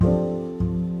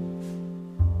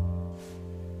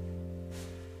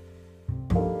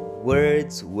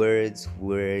Words, words,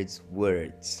 words,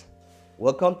 words.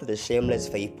 Welcome to the Shameless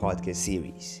Faith podcast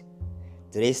series.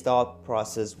 Today's thought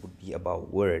process would be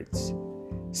about words.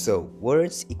 So,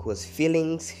 words equals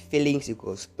feelings, feelings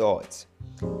equals thoughts.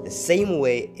 The same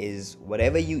way is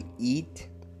whatever you eat,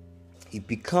 you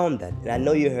become that. And I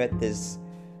know you heard this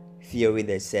theory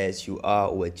that says you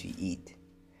are what you eat.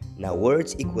 Now,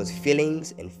 words equals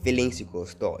feelings and feelings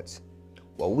equals thoughts.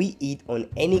 What we eat on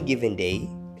any given day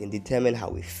can determine how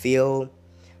we feel,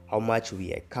 how much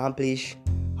we accomplish,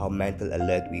 how mental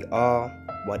alert we are,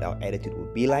 what our attitude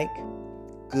will be like.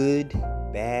 Good,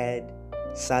 bad,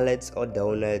 salads or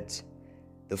donuts.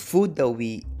 The food that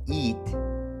we eat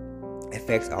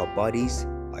affects our bodies,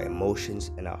 our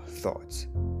emotions, and our thoughts.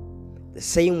 The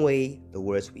same way the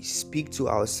words we speak to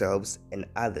ourselves and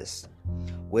others,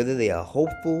 whether they are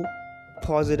hopeful,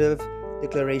 positive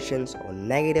declarations or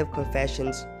negative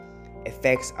confessions,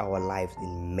 affects our lives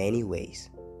in many ways.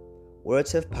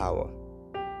 Words have power.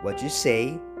 What you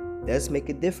say does make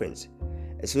a difference.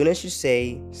 As soon as you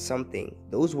say something,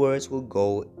 those words will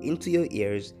go into your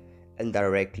ears and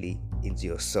directly into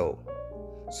your soul.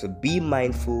 So be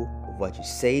mindful of what you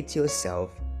say to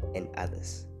yourself and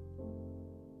others.